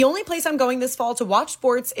The only place I'm going this fall to watch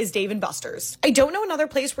sports is Dave & Buster's. I don't know another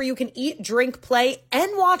place where you can eat, drink, play,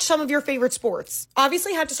 and watch some of your favorite sports.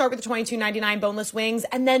 Obviously had to start with the $22.99 boneless wings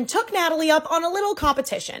and then took Natalie up on a little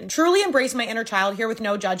competition. Truly embraced my inner child here with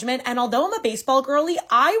no judgment, and although I'm a baseball girly,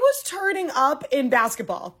 I was turning up in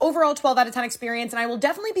basketball. Overall 12 out of 10 experience, and I will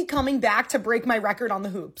definitely be coming back to break my record on the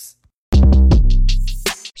hoops.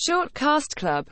 Short Cast Club.